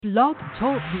Blog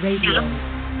Talk Radio.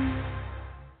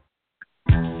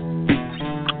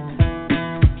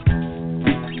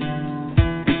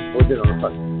 We'll do it on the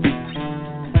phone.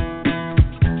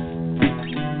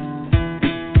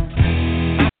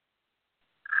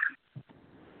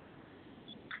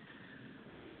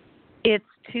 It's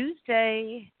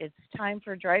Tuesday. It's time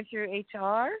for Drive Through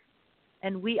HR,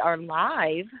 and we are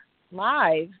live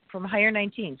from Hire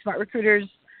 19, Smart Recruiters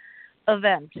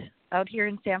event out here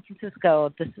in San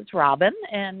Francisco. This is Robin,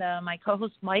 and my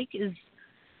co-host Mike is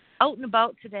out and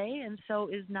about today, and so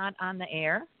is not on the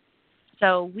air.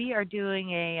 So we are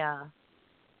doing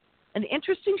an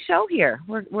interesting show here.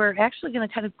 We're actually going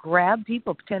to kind of grab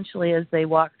people potentially as they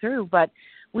walk through, but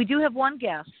we do have one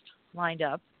guest lined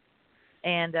up.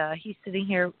 And he's sitting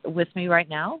here with me right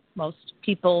now. Most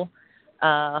people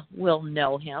will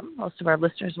know him. Most of our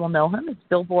listeners will know him. It's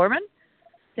Bill Borman.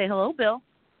 Say hello, Bill.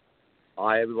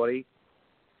 Hi, everybody.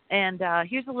 And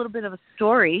here's a little bit of a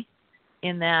story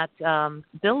in that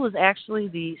Bill was actually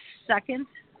the second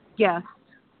guest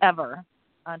ever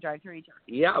on Drive Through HR.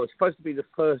 Yeah, I was supposed to be the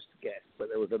first guest, but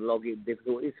there was a login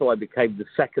difficulty, so I became the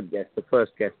second guest. The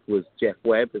first guest was Jeff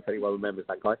Webb, if anyone remembers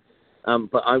that guy.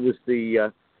 But I was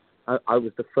the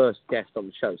first guest on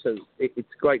the show, so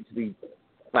it's great to be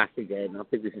back again. I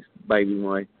think this is maybe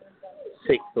my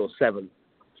sixth or seventh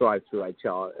Drive Through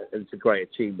HR, and it's a great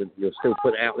achievement. You'll still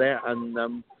put it out there,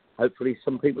 and hopefully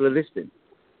some people are listening.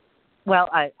 Well,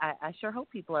 I sure hope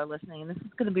people are listening, and this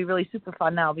is going to be really super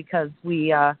fun now because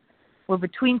we're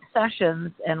between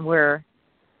sessions and we're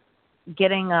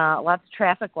getting lots of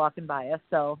traffic walking by us.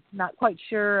 So not quite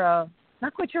sure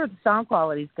what the sound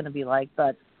quality is going to be like,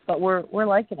 but we're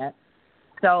liking it.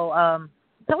 So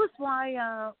tell us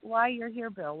why you're here,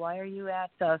 Bill. Why are you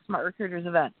at Smart Recruiters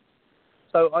event?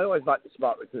 So I always like the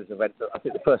Smart Recruiters event. I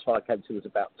think the first one I came to was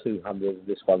about 200, and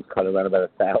this one's kind of around about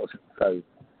 1,000. So,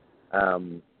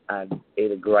 and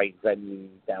in a great venue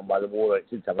down by the water.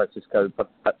 It's in San Francisco. But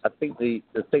I think the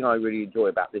thing I really enjoy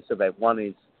about this event, one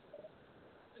is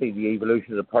see the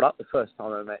evolution of the product. The first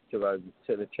time I met Jerome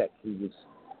Tilachek,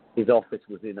 his office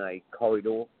was in a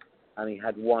corridor, and he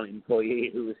had one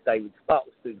employee who was David Sparks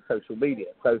doing social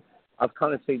media. So I've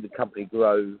kind of seen the company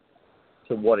grow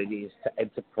to what it is to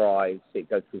enterprise, see it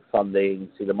go through funding,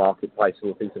 see the marketplace, all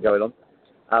the things that are going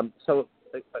on. So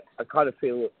I kind of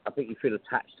feel, I think you feel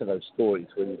attached to those stories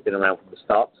when you've been around from the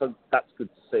start. So that's good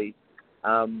to see.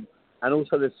 And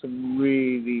also there's some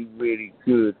really, really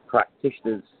good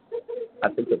practitioners. I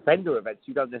think at vendor events,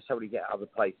 you don't necessarily get other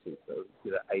places. So,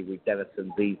 Avery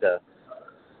Dennison, Visa,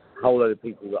 a whole load of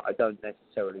people that I don't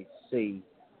necessarily see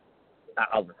at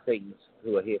other things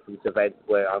who are here for this event,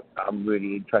 where I'm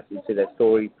really interested to see their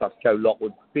story. Plus Joe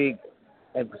Lockwood, big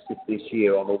emphasis this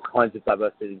year on all kinds of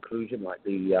diversity and inclusion, like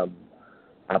the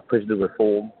prisoner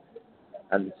reform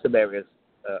and some areas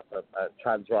of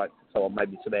trans rights and so on,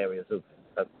 maybe some areas of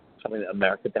something that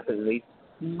America definitely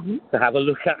needs to have a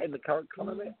look at in the current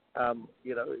climate.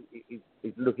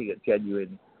 He's looking at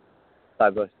genuine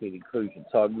diversity and inclusion.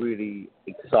 So I'm really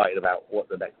excited about what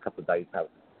the next couple of days have.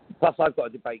 Plus, I've got a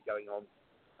debate going on,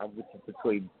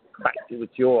 which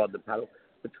you're on the panel,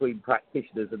 between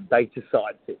practitioners and data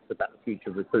scientists about the future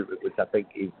of recruitment, which I think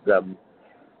is going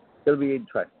to be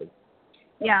interesting.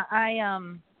 Yeah,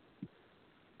 I'm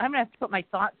going to have to put my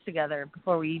thoughts together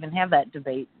before we even have that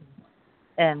debate.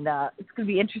 And it's going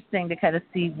to be interesting to kind of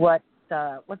see what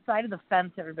side of the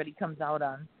fence everybody comes out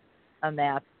on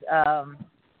that.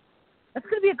 That's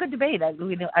going to be a good debate.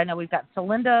 I know we've got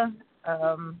Celinda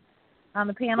on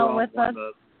the panel with us,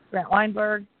 Grant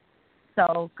Weinberg.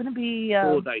 So going to be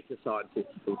 4 data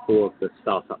scientists from 4 of the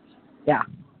startups. Yeah,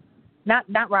 not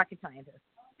rocket scientists,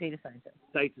 data scientists.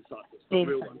 Data scientists.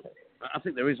 I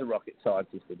think there is a rocket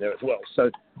scientist in there as well.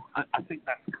 So I think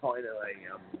that's kind of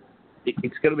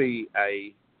it's going to be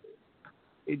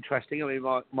interesting. I mean,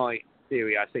 my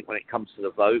theory, I think, when it comes to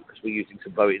the vote, because we're using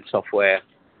some voting software,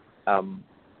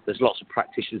 there's lots of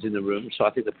practitioners in the room, so I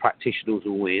think the practitioners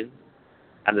will win,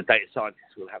 and the data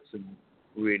scientists will have some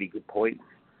really good points.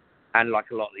 And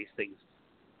like a lot of these things,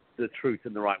 the truth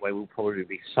and the right way will probably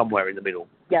be somewhere in the middle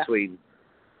between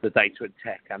the data and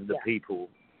tech and the people,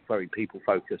 very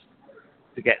people-focused,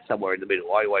 to get somewhere in the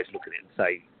middle. I always look at it and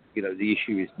say, the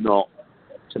issue is not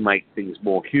to make things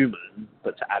more human,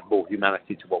 but to add more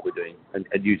humanity to what we're doing and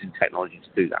using technology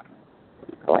to do that.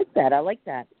 I like that. I like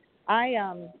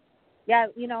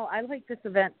this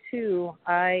event too.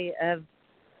 I have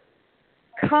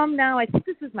come now, I think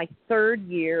this is my third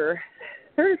or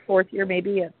fourth year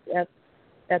maybe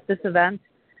at this event.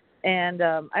 And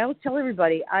I always tell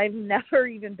everybody I've never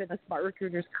even been a Smart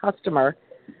Recruiters customer.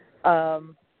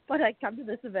 But but I come to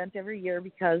this event every year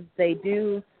because they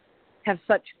do have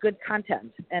such good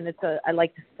content, and I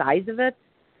like the size of it.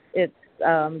 It's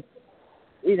the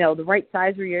right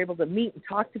size where you're able to meet and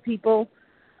talk to people.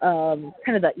 Kind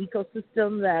of the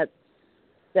ecosystem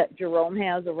that Jerome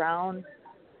has around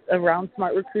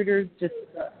Smart Recruiters just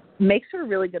makes for a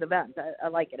really good event. I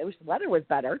like it. I wish the weather was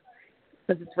better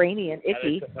because it's rainy and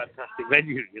icky. It's a fantastic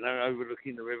venue,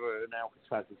 overlooking the river and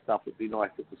Alcatraz and stuff. It'd be nice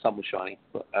if the sun was shining,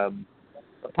 but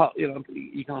apart,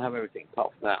 you can't have everything.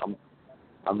 Apart from that,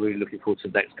 I'm really looking forward to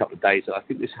the next couple of days. And I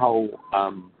think this whole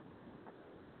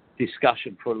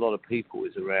discussion for a lot of people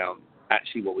is around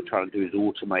actually what we're trying to do is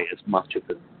automate as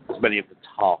many of the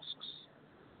tasks.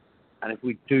 And if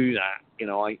we do that,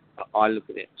 I look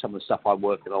at it, some of the stuff I'm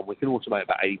working on, we can automate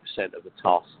about 80% of the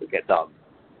tasks that get done.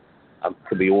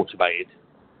 Can be automated,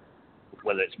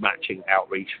 whether it's matching,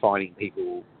 outreach, finding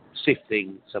people,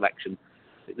 sifting, selection.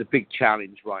 The big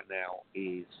challenge right now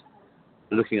is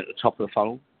looking at the top of the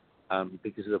funnel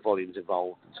because of the volumes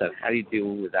involved. So how do you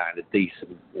deal with that in a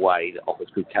decent way that offers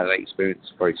good candidate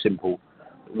experience, very simple,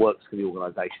 that works for the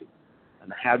organisation?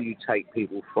 And how do you take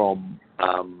people from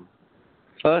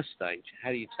first stage? How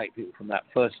do you take people from that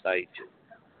first stage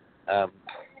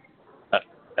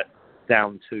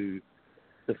down to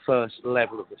the first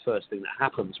level of the first thing that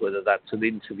happens, whether that's an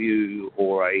interview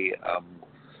or a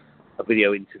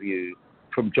video interview,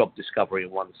 from job discovery in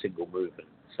one single movement?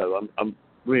 So I'm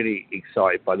really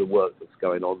excited by the work that's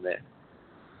going on there.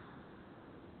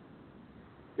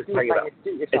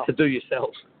 It's to do yourself.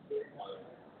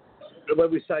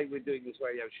 When we say we're doing this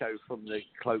radio show from the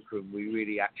cloakroom, we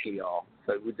really actually are.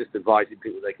 So we're just advising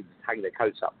people they can just hang their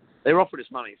coats up. They're offered us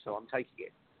money, so I'm taking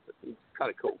it. It's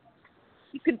kind of cool.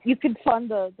 You could fund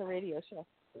the radio show.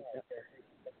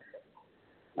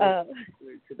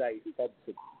 Today,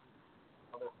 sponsored.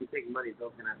 We're taking money, it's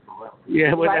not going to happen well.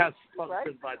 Yeah, we're now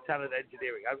sponsored by Talent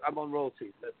Engineering. I'm on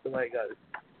royalties. That's the way it goes.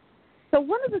 So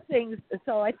one of the things,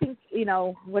 I think,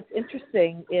 what's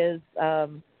interesting is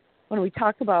when we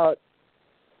talk about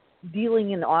dealing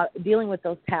with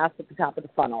those tasks at the top of the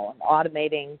funnel and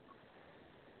automating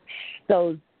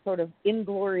those sort of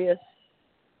inglorious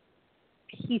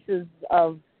pieces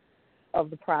of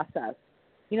the process.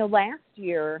 Last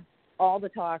year all the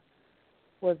talk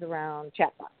was around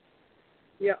chatbots.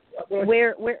 Yeah. Well,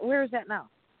 where is that now?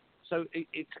 So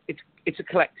it's a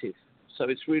collective. So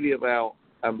it's really about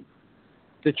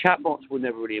the chatbots were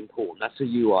never really important. That's a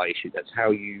UI issue. That's how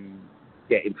you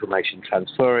get information,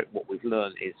 transfer it. What we've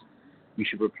learned is you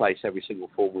should replace every single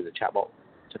form with a chatbot.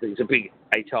 So I think it's a big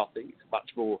HR thing.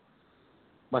 It's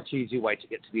much easier way to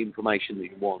get to the information that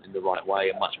you want in the right way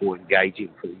and much more engaging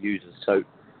for the users. So,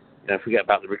 forget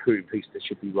about the recruiting piece. That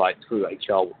should be right through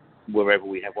HR wherever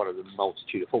we have one of the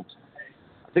multitude of forms.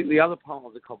 I think the other part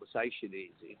of the conversation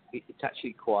is it's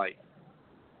actually quite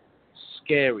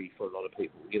scary for a lot of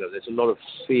people. There's a lot of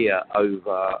fear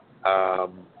over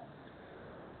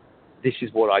this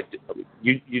is what I do. I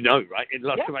mean, right? In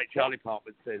lots of HR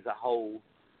departments, there's a whole,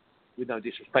 with no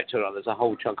disrespect to another, there's a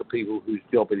whole chunk of people whose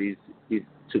job it is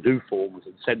to do forms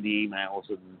and send the emails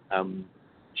and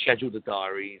schedule the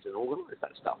diaries and organise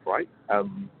that stuff, right?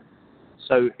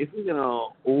 So if we're going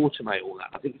to automate all that,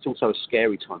 I think it's also a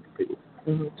scary time for people.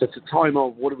 Mm-hmm. So it's a time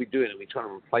of what are we doing? Are we trying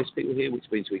to replace people here, which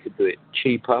means we could do it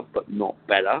cheaper but not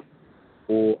better?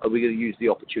 Or are we going to use the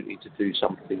opportunity to do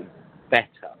something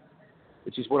better?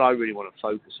 Which is what I really want to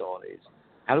focus on, is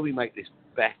how do we make this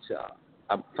better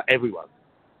for everyone?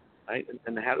 Right?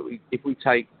 And how do we, if we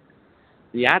take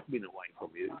the admin away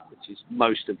from you, which is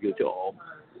most of your job,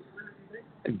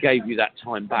 and gave you that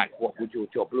time back, what would your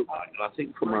job look like? And I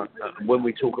think from when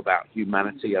we talk about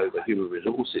humanity over human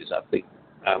resources, I think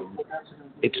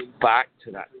it's back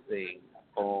to that thing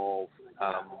of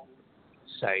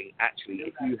saying, actually,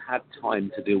 if you had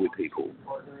time to deal with people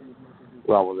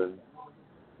rather than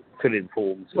fill in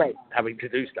forms and having to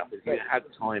do stuff, if you had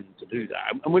time to do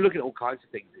that. And we're looking at all kinds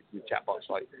of things with chatbots,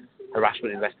 like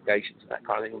harassment investigations and that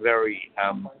kind of thing. A very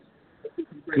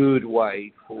good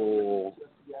way for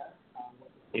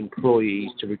employees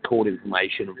to record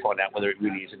information and find out whether it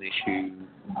really is an issue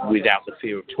without the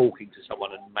fear of talking to someone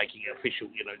and making it official.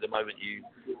 The moment you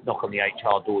knock on the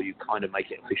HR door, you kind of make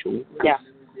it official. Yeah.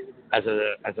 As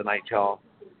an HR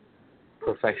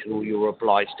professional, you're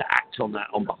obliged to act on that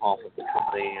on behalf of the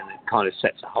company, and it kind of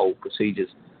sets a whole procedures.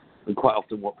 And quite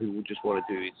often what people just want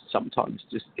to do is sometimes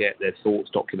just get their thoughts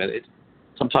documented.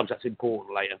 Sometimes that's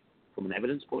important later from an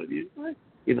evidence point of view,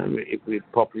 if we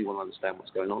properly want to understand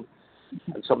what's going on.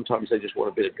 And sometimes they just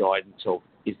want a bit of guidance of,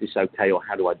 is this okay, or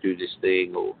how do I do this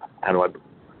thing, or how do I,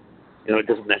 it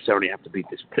doesn't necessarily have to be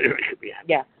disciplinary. It could be,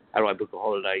 how do I book a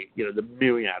holiday? The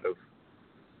myriad of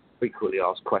frequently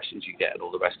asked questions you get and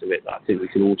all the rest of it. I think we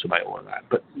can automate all of that.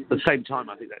 But at the same time,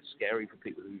 I think that's scary for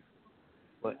people who've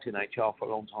worked in HR for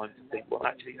a long time to think, well,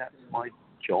 actually, that's my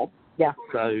job. Yeah.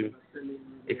 So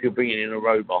if you're bringing in a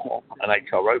robot, an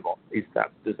HR robot,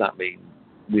 does that mean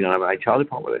we don't have an HR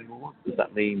department anymore? Does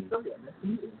that mean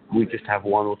we just have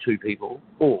one or two people?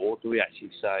 Or do we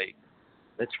actually say,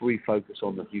 let's refocus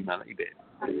on the humanity bit?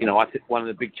 I think one of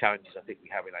the big challenges I think we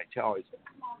have in HR is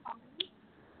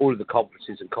all of the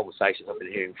conferences and conversations I've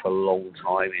been hearing for a long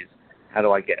time is, how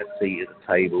do I get a seat at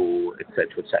the table, et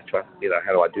cetera, et cetera?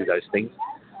 How do I do those things?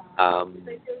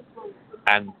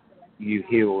 And you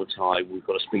hear all the time, we've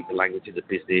got to speak the language of the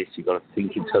business, you've got to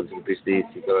think in terms of the business,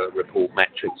 you've got to report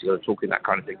metrics, you've got to talk in that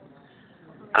kind of thing.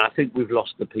 And I think we've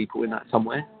lost the people in that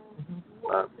somewhere.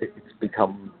 It's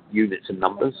become units and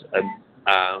numbers, and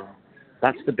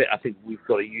that's the bit I think we've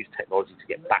got to use technology to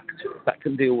get back to. If that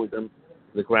can deal with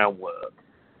the groundwork,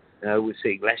 we're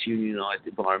seeing less unionised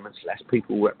environments, less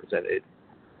people represented,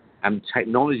 and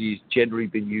technology has generally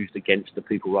been used against the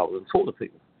people rather than for the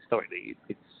people. Historically,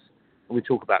 when we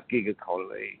talk about gig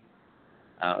economy,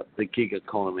 the gig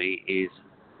economy is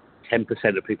 10%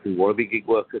 of people who want to be gig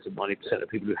workers and 90% of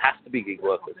people who have to be gig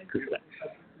workers, because that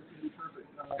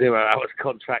 0 hours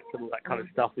contract and all that kind of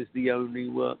stuff is the only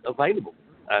work available.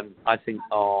 And I think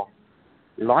our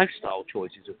lifestyle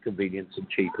choices of convenience and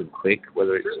cheap and quick,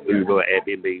 whether it's Uber or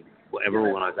Airbnb, whatever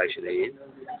organisation it is,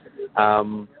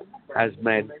 has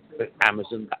meant that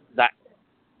Amazon, that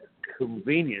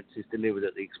convenience is delivered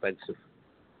at the expense of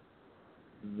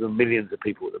the millions of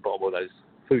people at the bottom of those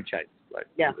food chains,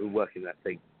 who work in that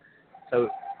thing. So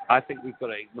I think we've got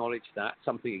to acknowledge that.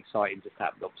 Something exciting just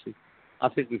happened, obviously. I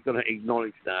think we've got to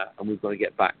acknowledge that, and we've got to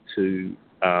get back to,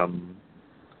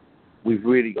 we've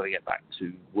really got to get back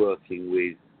to working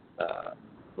with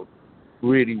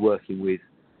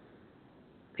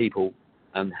people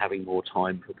and having more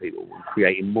time for people and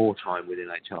creating more time within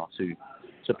HR to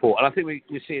support. And I think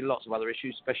we're seeing lots of other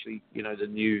issues, especially, the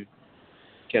new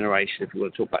generation. If we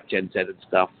want to talk about Gen Z and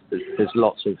stuff, there's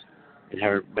lots of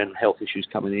inherent mental health issues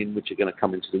coming in, which are going to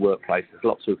come into the workplace. There's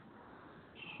lots of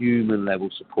human level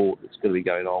support that's going to be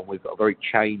going on. We've got a very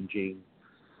changing,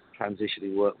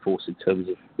 transitioning workforce in terms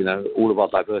of, all of our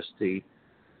diversity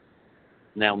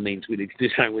now means we need to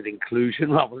do something with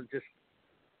inclusion rather than just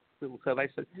little surveys.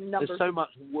 So there's so much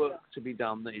work to be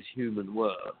done that is human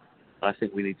work. I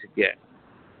think we need to get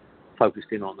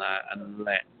focused in on that and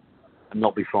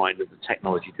not be frightened of the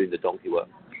technology doing the donkey work.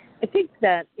 I think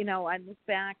that, I look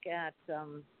back at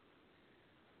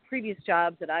previous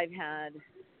jobs that I've had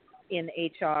in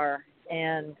HR,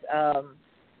 and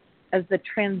as the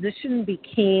transition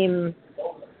became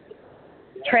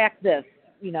track this,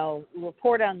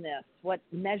 report on this,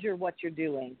 measure what you're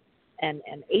doing, and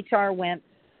HR went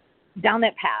down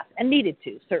that path and needed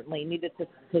to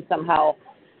somehow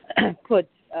put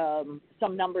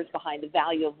some numbers behind the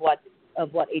value of what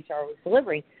HR was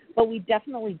delivering. But we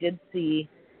definitely did see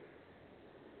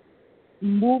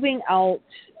moving out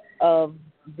of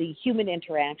the human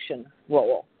interaction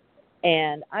role.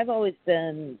 And I've always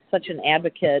been such an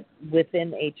advocate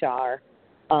within HR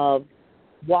of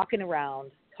walking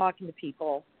around, talking to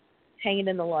people, hanging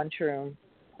in the lunchroom,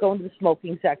 going to the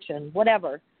smoking section,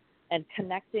 whatever, and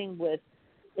connecting with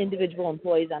individual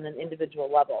employees on an individual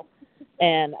level.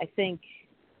 And I think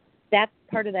that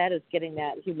part of that is getting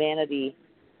that humanity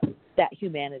back,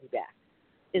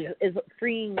 is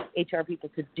freeing HR people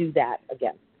to do that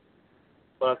again.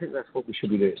 Well, I think that's what we should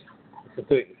be doing.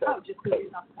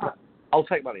 I'll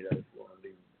take money though.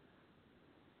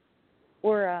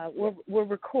 We're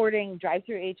recording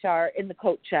Drive-Thru HR in the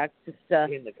coat check. Just a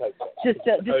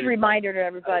reminder to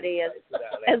everybody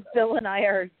as Bill and I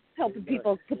are helping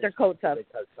people put their coats up.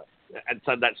 And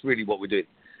so that's really what we're doing.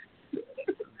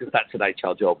 Because that's an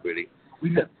HR job, really.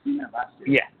 We have seen that last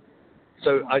year. Yeah.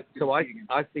 So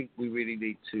I think we really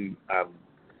need to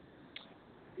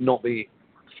not be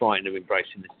frightened of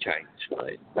embracing this change,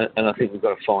 right? And I think we've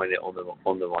got to find it on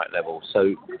the right level.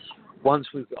 So once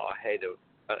we've got our head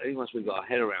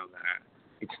around that,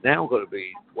 it's now got to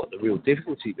be what the real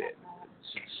difficulty bit.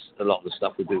 A lot of the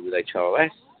stuff we do with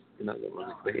HROS, in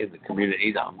the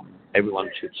community, that everyone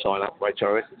should sign up for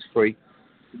HROS. It's free.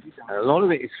 And a lot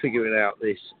of it is figuring out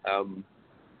this.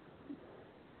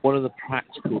 What are the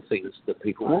practical things that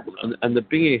people want? And the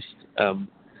biggest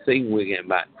thing we're getting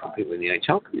back from people in the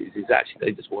HR community is actually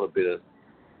they just want a bit of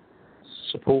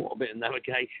support, a bit of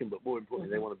navigation, but more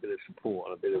importantly, they want a bit of support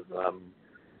and a bit of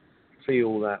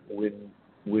feel that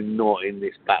we're not in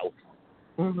this battle.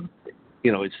 Mm-hmm.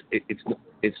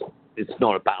 It's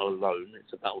not a battle alone;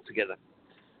 it's a battle together.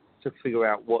 to figure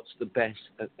out what's the best,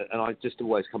 and I just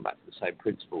always come back to the same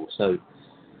principle. So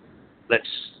let's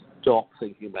stop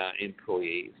thinking about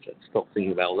employees, let's stop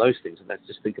thinking about all those things, and let's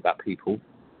just think about people,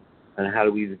 and how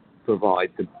do we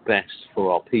provide the best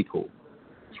for our people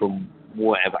from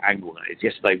whatever angle that is.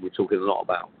 Yesterday we were talking a lot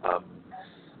about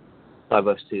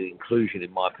diversity and inclusion.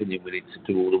 In my opinion, we need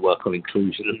to do all the work on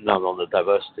inclusion and none on the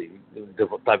diversity.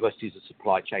 Diversity is a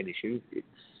supply chain issue.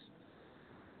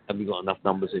 Have we got enough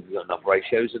numbers? Have we got enough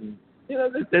ratios? And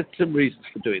there's some reasons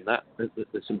for doing that.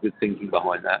 There's some good thinking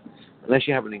behind that. Unless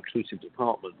you have an inclusive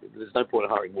department, there's no point in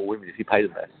hiring more women if you pay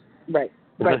them less. Right.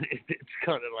 It's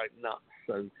kind of like nuts.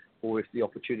 So, or if the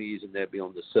opportunity isn't there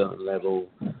beyond a certain level,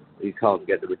 you can't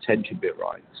get the retention bit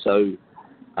right. So,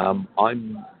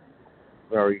 I'm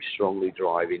very strongly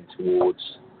driving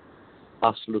towards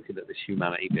us looking at this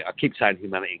humanity bit. I keep saying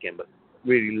humanity again, but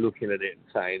really looking at it and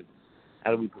saying,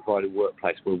 how do we provide a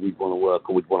workplace where we'd want to work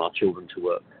or we'd want our children to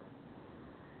work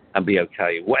and be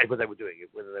okay, whatever they were doing,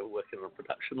 whether they were working on a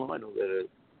production line or they're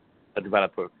a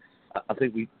developer. I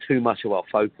think too much of our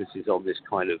focus is on this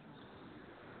kind of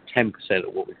 10%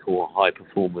 of what we call high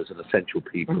performers and essential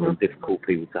people and difficult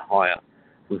people to hire.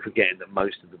 We're forgetting that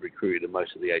most of the recruiting and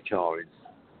most of the HR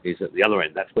is at the other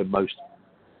end. That's where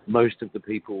most of the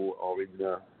people are in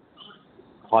the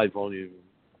high volume,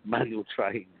 manual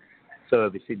trade,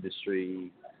 service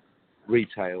industry,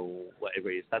 retail,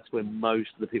 whatever it is. That's where most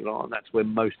of the people are, and that's where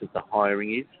most of the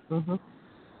hiring is.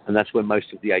 And that's where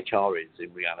most of the HR is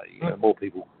in reality. You know, more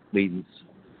people means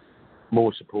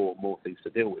more support, more things to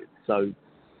deal with. So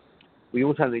we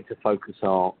also need to focus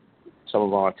some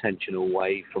of our attention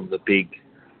away from the big,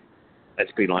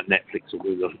 let's be like Netflix or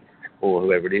Google or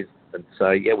whoever it is, and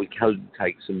say, yeah, we can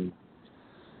take a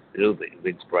little bit of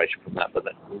inspiration from that, but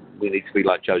we need to be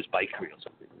like Joe's Bakery or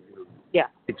something. Yeah.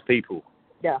 It's people.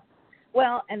 Yeah.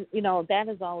 Well, and, that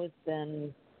has always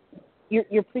been,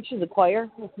 you're preaching to the choir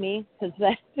with me, because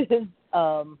that is,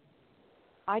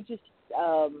 I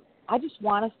just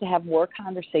want us to have more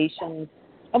conversations,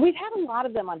 and we've had a lot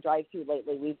of them on Drive-Thru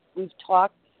lately. We've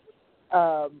talked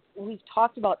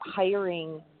about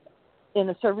hiring in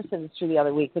the service industry the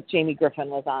other week with Jamie Griffin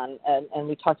was on, and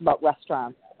we talked about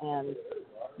restaurants and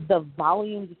the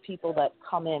volumes of people that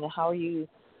come in, and how are you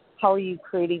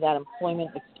creating that employment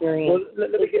experience? Well,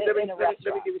 let me give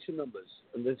you some numbers,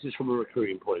 and this is from a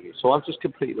recruiting point of view. So I've just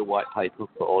completed a white paper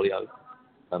for Olio,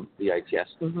 the ATS,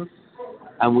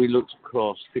 and we looked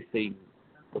across 15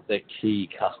 of their key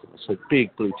customers, so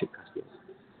big blue chip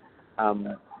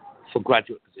customers, for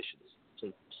graduate positions,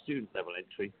 so student level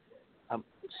entry.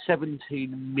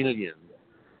 17 million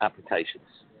applications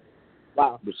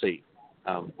received,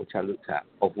 which I looked at,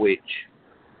 of which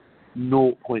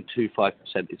 0.25%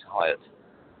 is hired.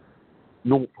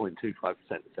 0.25% of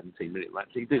 17 million. Right?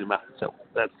 So you do the math yourself.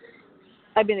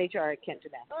 I've been HR, I can't do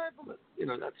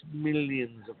that. That's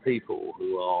millions of people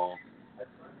who are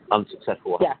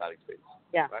unsuccessful or have bad experience.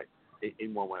 Yeah. Right?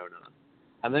 In one way or another.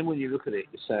 And then when you look at it,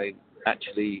 you're saying,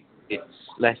 actually, it's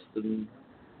less than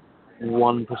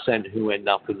 1% who end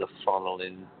up in the funnel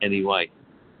in any way.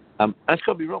 That's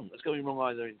got to be wrong. That's got to be wrong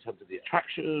either in terms of the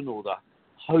attraction or the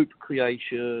hope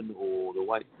creation or the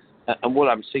way. And what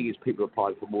I'm seeing is people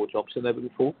applying for more jobs than ever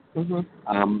before,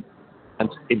 and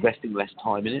investing less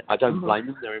time in it. I don't blame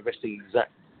them. They're investing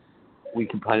we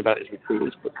complain about it as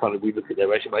recruiters, but kind of we look at their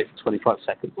resume for 25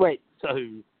 seconds. Right. So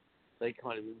they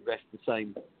kind of invest the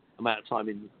same amount of time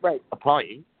in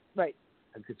applying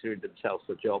and considering themselves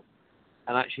for a job.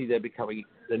 And actually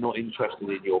they're not interested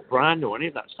in your brand or any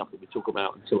of that stuff that we talk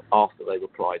about until after they've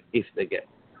applied, if they get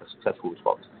a successful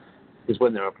response. Because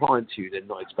when they're applying to you, they're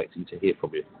not expecting to hear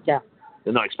from you. Yeah.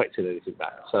 They're not expecting anything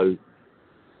back. So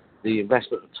the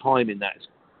investment of time in that is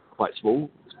quite small.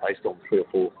 It's based on 3 or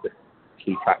 4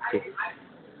 key factors.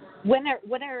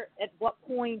 At what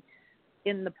point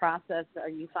in the process are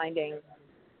you finding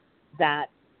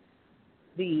that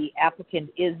the applicant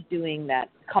is doing that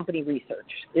company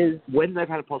research? When they've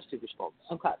had a positive response.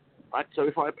 Okay. Right. So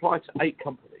if I apply to 8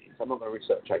 companies, I'm not going to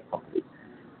research 8 companies.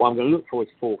 What I'm going to look for is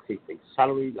 4 key things: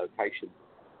 salary, location,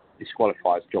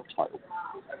 disqualifiers, job title.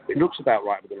 If it looks about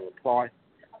right, we're going to apply,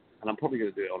 and I'm probably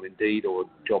going to do it on Indeed or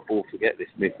job board. Forget this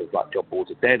myth of like job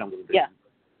boards are dead. I'm going to do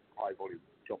high volume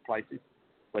job places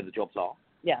where the jobs are.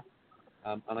 Yeah.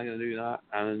 And I'm going to do that,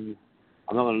 and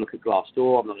I'm not going to look at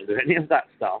Glassdoor. I'm not going to do any of that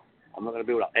stuff. I'm not going to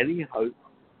build up any hope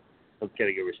of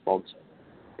getting a response.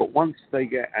 But once they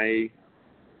get a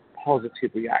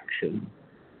positive reaction,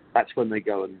 that's when they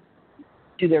go and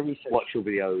do their research, watch your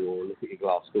video or look at your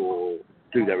Glassdoor or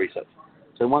do their research.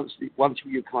 So once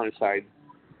you're kind of saying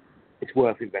it's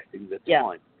worth investing the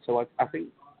time. So I think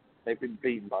they've been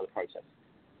beaten by the process.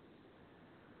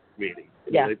 really.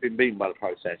 Yeah. They've been beaten by the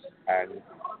process, and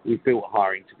we've built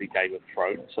hiring to be Game of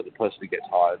Thrones, so the person who gets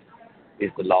hired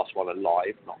is the last one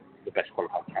alive, not the best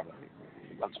qualified candidate.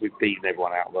 Once we've beaten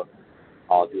everyone out of the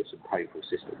arduous and painful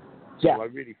system. So Yeah. I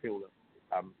really feel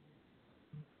that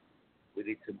we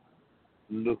need to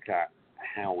look at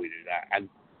how we do that and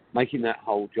making that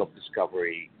whole job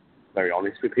discovery very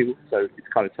honest with people. So it's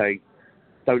kind of saying,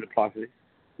 don't apply for this.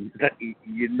 That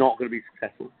you're not going to be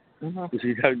successful because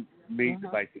you don't meet the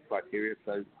basic criteria.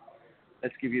 So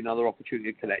let's give you another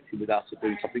opportunity to connect with us or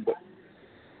do something, but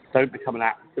don't become an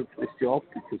applicant for this job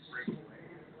because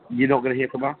you're not going to hear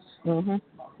from us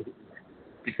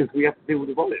because we have to deal with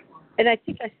the volume. And I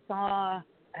think I saw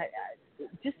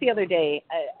just the other day,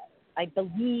 I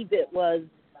believe it was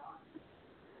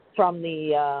from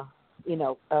the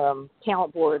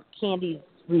talent board, Candy's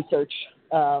research,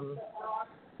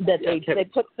 that they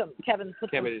put Kevin put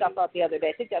some stuff out the other day.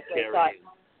 I think that's what I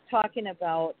saw, talking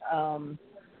about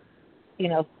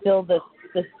still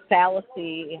this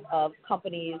fallacy of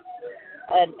companies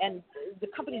and the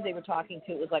companies they were talking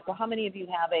to was like, well, how many of you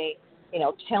have a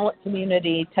talent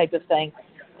community type of thing?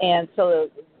 And so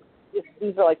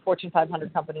these are like Fortune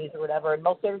 500 companies or whatever, and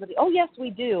most everybody, oh yes, we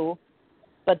do,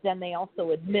 but then they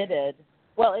also admitted,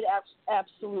 well, it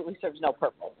absolutely serves no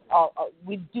purpose.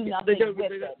 We do nothing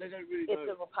with it. It's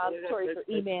a repository for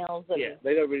emails.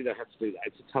 They don't really know how to do that.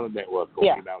 It's a talent network or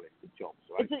email list of jobs,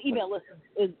 right? It's an email list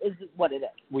is what it is.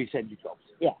 We send you jobs.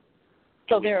 Yeah.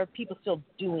 So there are people still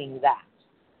doing that.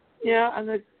 Yeah,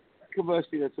 and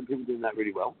conversely, there's some people doing that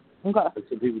really well. Okay. And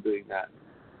some people doing that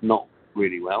not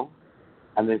really well.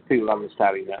 And there's people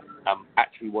understanding that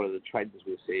actually one of the trends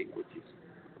we're seeing, which is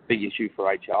a big issue for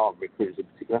HR and recruiters in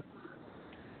particular,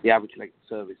 the average length of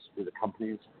service with a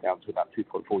company is down to about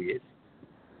 2.4 years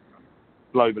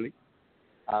globally.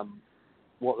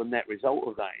 What the net result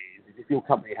of that is if your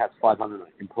company has 500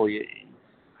 employees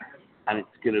and it's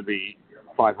going to be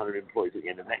 500 employees at the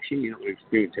end of next year, you're not going to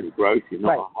experience any growth, you're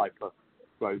not a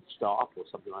hyper-growth startup or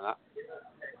something like that.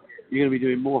 You're going to be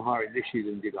doing more hiring this year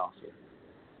than you did last year.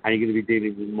 And you're going to be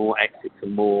dealing with more exits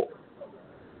and more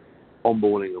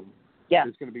onboarding them. Yeah.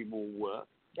 There's going to be more work.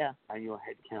 Yeah. And your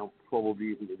headcount probably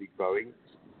isn't going to be growing.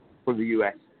 From the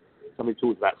US, somebody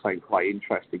talked about something quite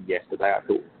interesting yesterday. I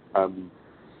thought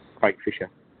Craig Fisher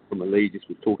from Allegis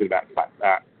was talking about the fact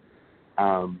that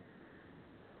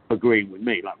agreeing with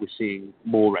me, like we're seeing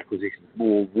more requisitions,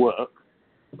 more work,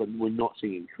 but we're not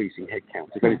seeing increasing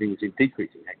headcounts. If anything, we're seeing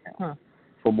decreasing headcounts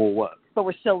for more work. But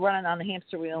we're still running on the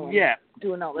hamster wheel and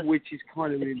doing all this. Which is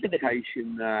kind of an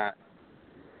indication that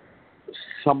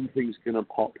something's going to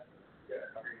pop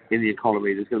in the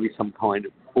economy. There's going to be some kind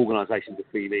of organisations are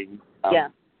feeling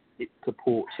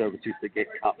support services that get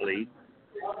cut lean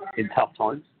in tough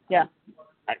times. Yeah.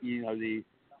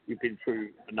 You've been through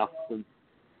enough in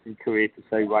career to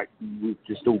say, right, we've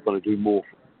just all got to do more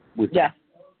with that.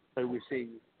 So we're seeing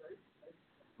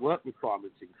work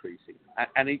requirements increasing.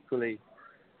 And equally,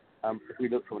 if we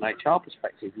look from an HR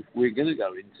perspective, if we're going to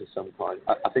go into some kind,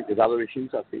 I think there's other issues.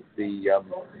 I think the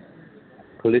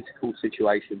political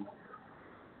situation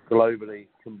globally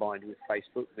combined with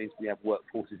Facebook means we have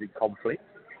workforces in conflict.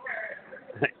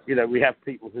 We have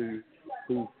people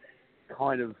who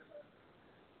kind of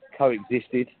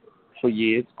coexisted for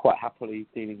years quite happily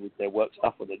dealing with their work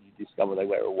stuff, and then you discover they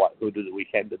wear a white hood at the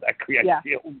weekend, and that creates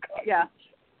the old kind. Yeah.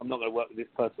 I'm not going to work with this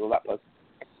person or that person.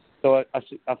 So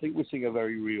I think we're seeing a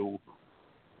very real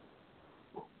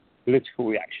political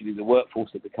reaction in the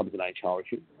workforce that becomes an HR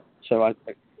issue. So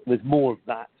there's more of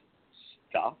that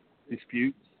stuff,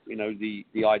 disputes. The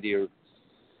idea of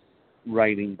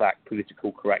reining back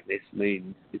political correctness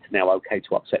means it's now okay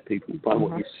to upset people by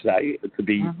what you say and to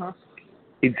be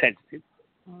insensitive.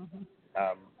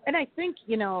 And I think,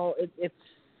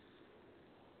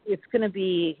 it's going to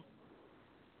be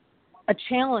a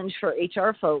challenge for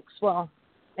HR folks, well,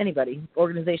 anybody,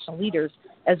 organizational leaders,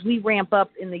 as we ramp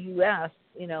up in the U.S.,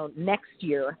 next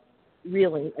year,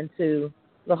 really, into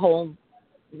the whole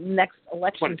next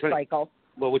election cycle.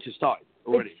 Well, which has started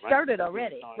already, It started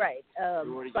already, right.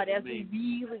 But as we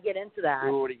really get into that...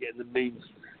 We're already getting the memes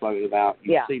floated about.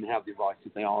 You've seen how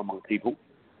divisive they are among people.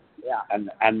 Yeah.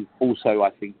 And also,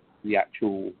 I think, the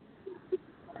actual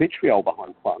vitriol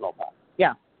behind quite a lot of that.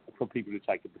 Yeah. For people who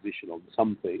take a position on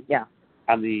something. Yeah.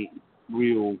 And the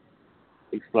real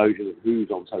explosion of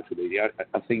who's on social media.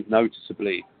 I think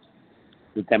noticeably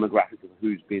the demographic of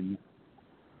who's been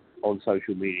on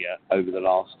social media over the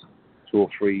last 2 or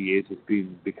 3 years has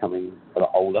been becoming a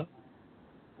lot older.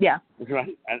 Yeah.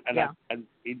 Right? And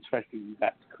interestingly,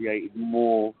 that's created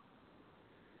more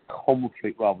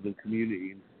conflict rather than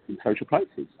community in social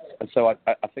places. And so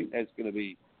I think there's going to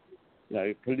be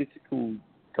Political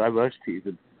diversity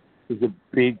is a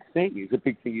big thing. It's a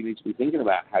big thing you need to be thinking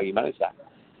about how you manage that.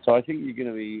 So I think you're going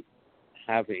to be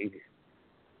having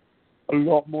a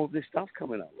lot more of this stuff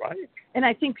coming up, right? And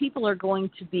I think people are going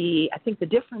to be, I think the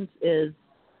difference is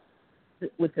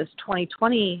with this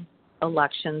 2020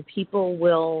 election, people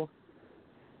will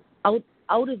out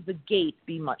of the gate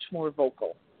be much more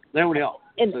vocal. They already are.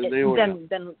 And so they already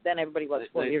than everybody was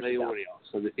 4 years ago. They already are.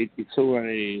 So it's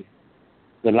already,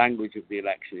 the language of the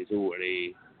election is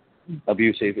already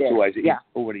abusive. It's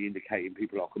already indicating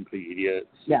people are complete idiots.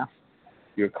 Yeah.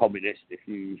 You're a communist if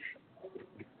you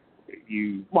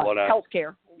want to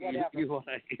healthcare. You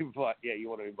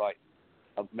want to invite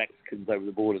Mexicans over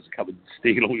the border to come and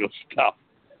steal all your stuff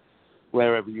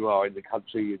wherever you are in the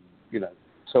country, and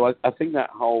So I think that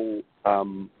whole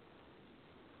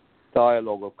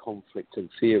dialogue of conflict and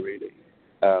fear, really,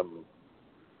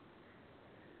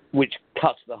 which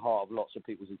cuts to the heart of lots of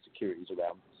people's insecurities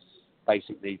around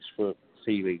basic needs for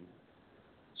feeling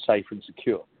safe and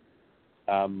secure.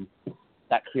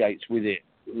 That creates with it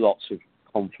lots of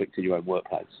conflict in your own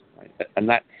workplace, right? And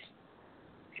that's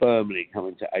firmly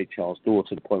coming to HR's door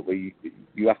to the point where you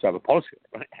have to have a policy,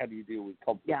 right? How do you deal with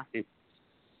conflict? Yeah. If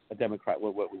a Democrat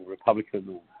won't work with a Republican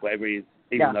or whatever it is,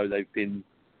 even though they've been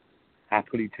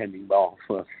happily tending bar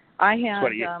for 20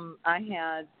 years. I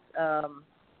had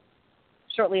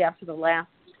shortly after the last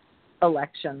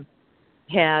election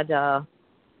had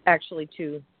actually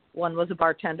two. One was a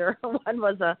bartender, one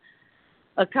was a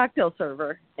cocktail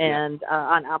server, and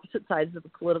on opposite sides of the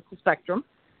political spectrum.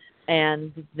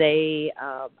 And they,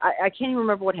 I can't even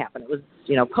remember what happened. It was,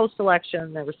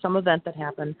 post-election. There was some event that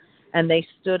happened, and they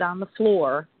stood on the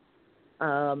floor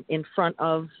in front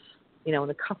of, in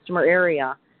the customer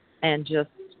area, and just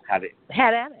had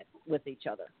at it with each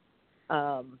other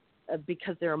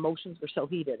because their emotions were so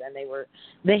heated, and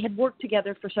they had worked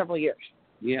together for several years.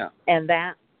 Yeah. And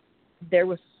that there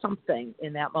was something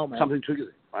in that moment. Something triggered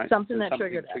it, right? Something that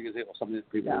triggered it, or something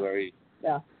that people are very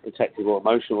protective or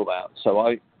emotional about. So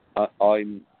our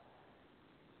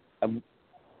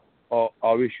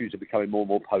issues are becoming more and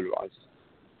more polarized,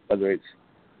 whether it's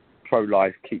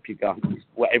pro-life, keep your guns,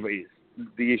 whatever it is.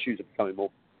 The issues are becoming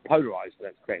more polarized, and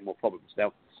that's creating more problems.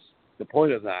 Now, the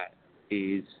point of that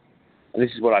is, and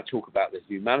this is what I talk about, the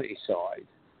humanity side,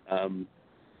 and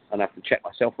I have to check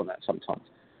myself on that sometimes,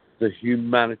 the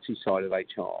humanity side of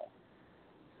HR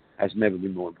has never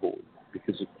been more important,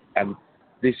 and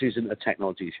this isn't a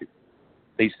technology issue,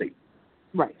 these things.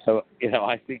 Right. So,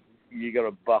 I think you got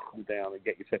to buckle down and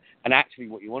get yourself. And actually,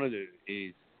 what you want to do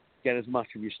is get as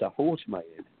much of your stuff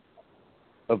automated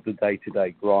of the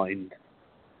day-to-day grind,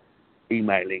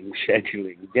 emailing,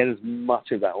 scheduling. Get as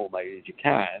much of that automated as you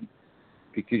can,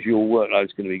 because your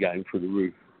workload's going to be going through the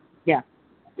roof. Yeah.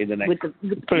 In the next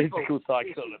political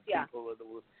cycle of people,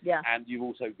 and you've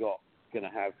also going to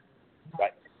have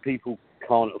people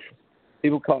can't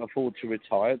afford to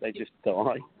retire. They just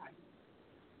die.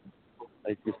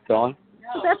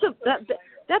 So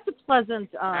that's a pleasant.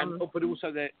 But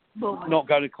also they're not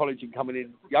going to college and coming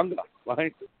in younger,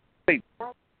 right?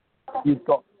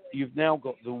 You've now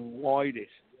got the widest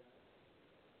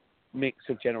mix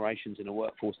of generations in the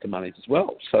workforce to manage as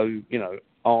well. So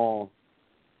our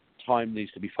time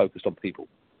needs to be focused on people.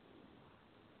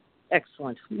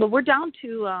 Excellent. Well, we're down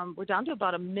to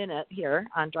about a minute here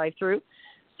on Drive Through.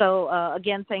 So,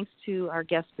 again, thanks to our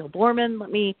guest, Bill Boorman. Let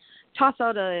me toss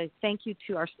out a thank you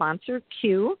to our sponsor,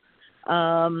 Q.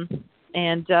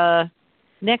 And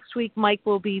next week, Mike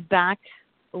will be back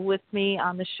with me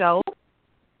on the show.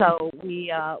 So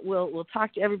we'll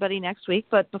talk to everybody next week.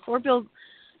 But before Bill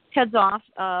heads off,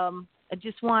 I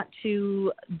just want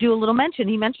to do a little mention.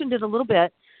 He mentioned it a little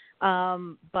bit.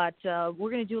 But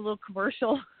we're going to do a little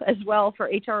commercial as well for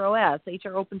HROS,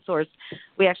 HR Open Source.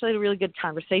 We actually had a really good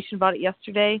conversation about it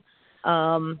yesterday.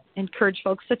 Encourage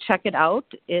folks to check it out.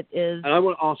 It is. And I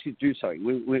want to ask you to do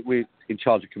something. We're in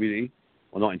charge of community.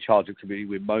 Well, not in charge of community.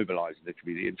 We're mobilizing the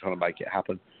community and trying to make it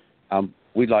happen.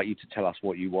 We'd like you to tell us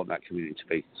what you want that community to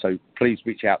be. So please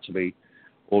reach out to me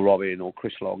or Robin or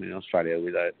Chris Long in Australia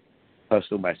with a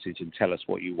personal message and tell us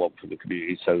what you want from the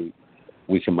community so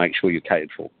we can make sure you're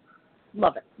catered for.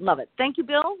 Love it. Thank you,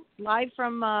 Bill. Live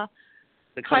from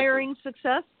Hiring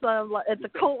Success at the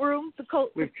Coat Room.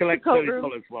 We've collected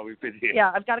 $30 while we've been here.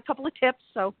 Yeah, I've got a couple of tips.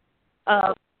 So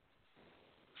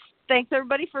thanks,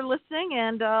 everybody, for listening,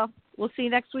 and we'll see you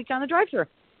next week on the Drive-Thru.